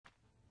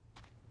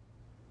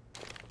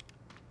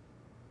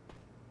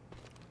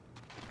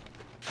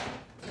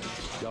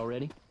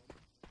already?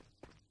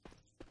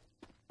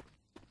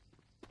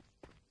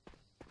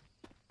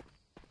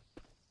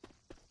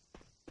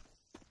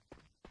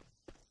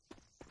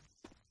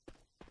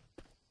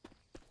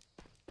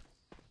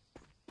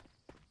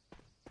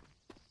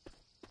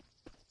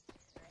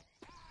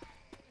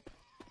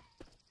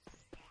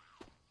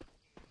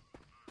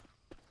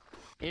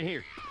 In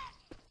here.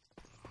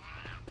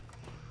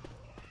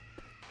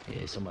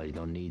 Yeah, somebody's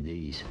gonna need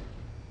these.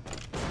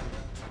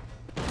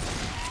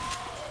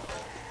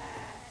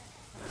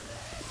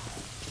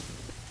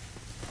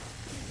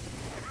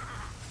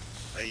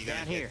 Are you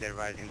gonna get Dead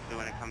Rising 2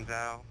 when it comes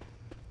out?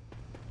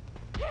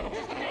 So,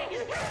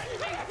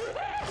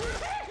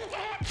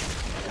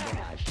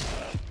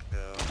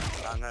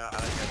 I like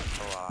that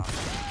co-op.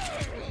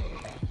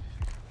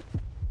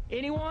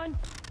 Anyone?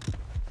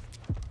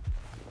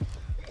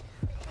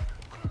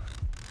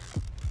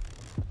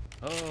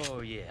 Oh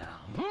yeah.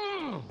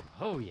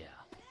 Oh yeah.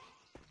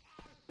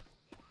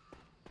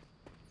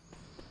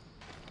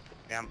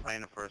 Yeah, I'm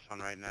playing the first one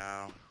right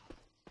now.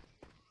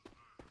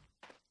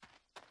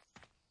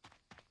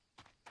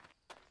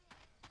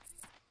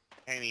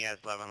 Pain as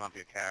leveling up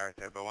your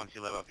character, but once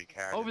you level up your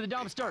character... Over the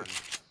dumpster!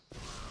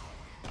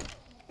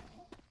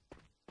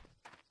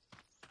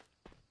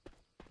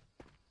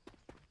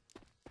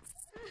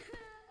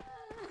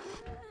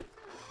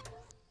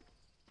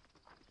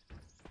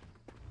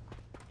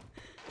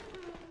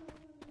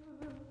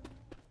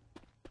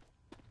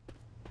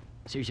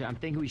 Seriously, I'm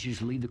thinking we should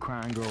just leave the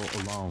crying girl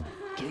alone.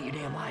 Kill your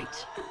damn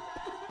lights.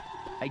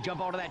 Hey, jump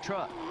onto that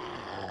truck.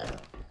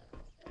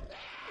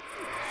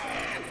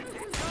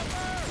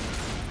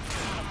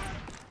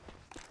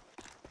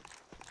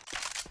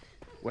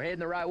 We're heading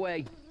the right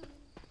way.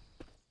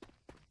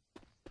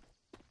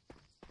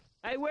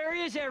 Hey, where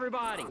is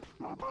everybody?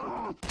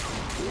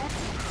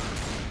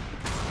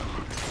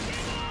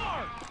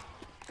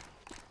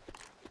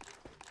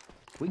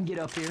 We can get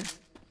up here.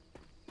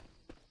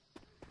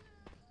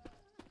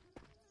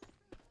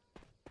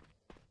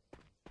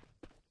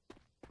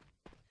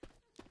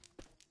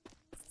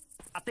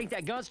 I think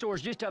that gun store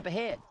is just up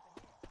ahead.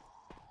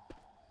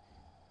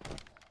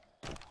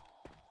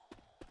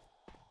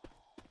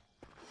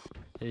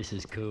 This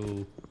is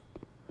cool.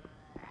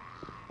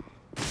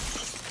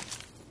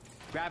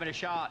 Grabbing a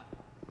shot.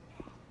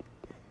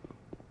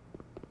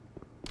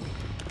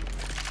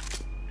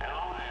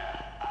 Hello there.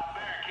 I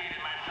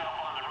barricaded myself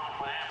on the roof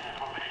with ample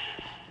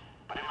provisions.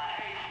 But in my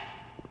haste,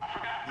 I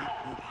forgot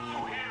coal.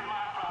 So here's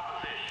my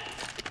proposition.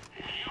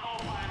 If you go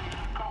find me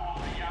some coal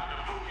in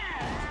yonder food...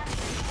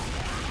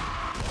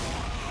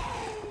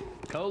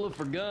 Cola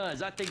for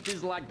guns. I think this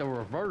is like the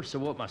reverse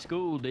of what my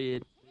school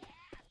did.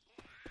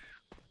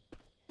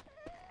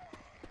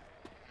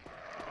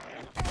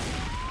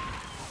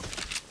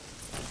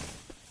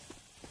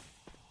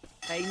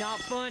 Hey, not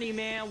funny,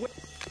 man.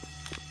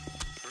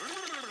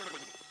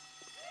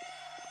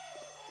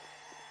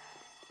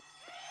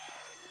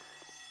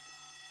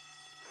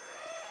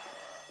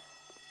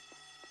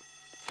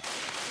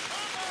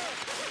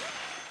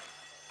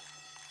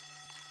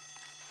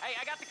 Hey,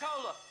 I got the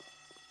cola.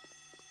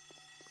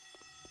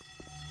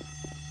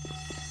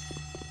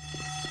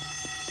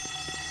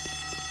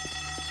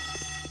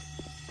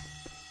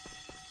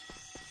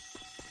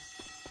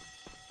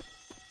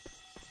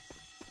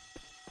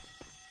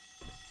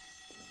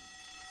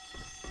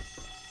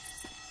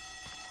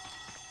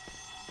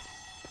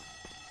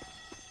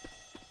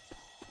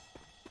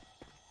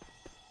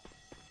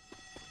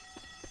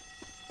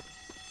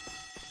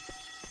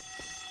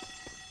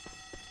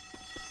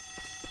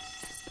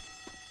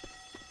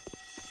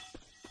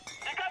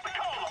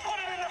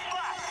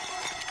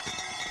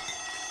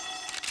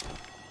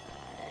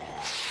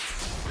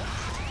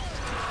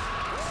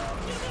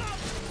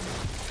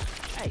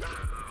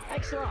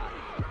 Thanks a lot.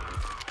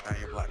 Now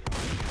you're black. Good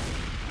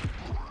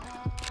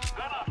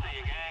luck to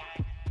you, gang.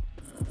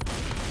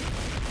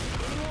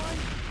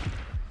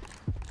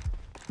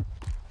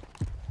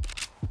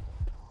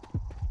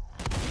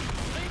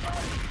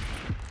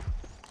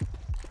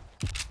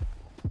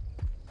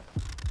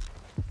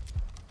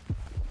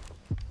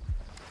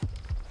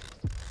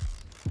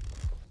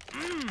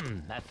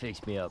 Anyone? That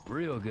fixed me up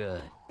real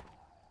good.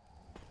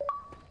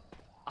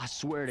 I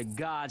swear to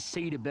God,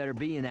 Cedar better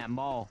be in that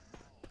mall.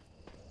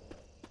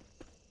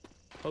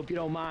 Hope you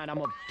don't mind, I'm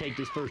gonna take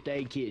this first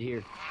aid kit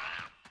here.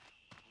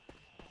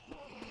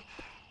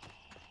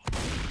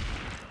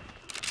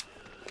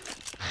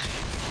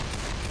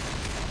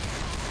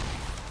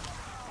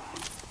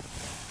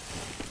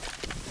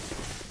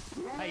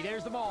 Hey,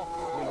 there's the mall.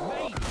 We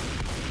made it.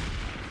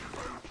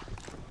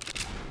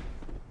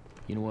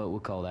 You know what? We'll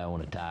call that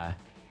one a tie.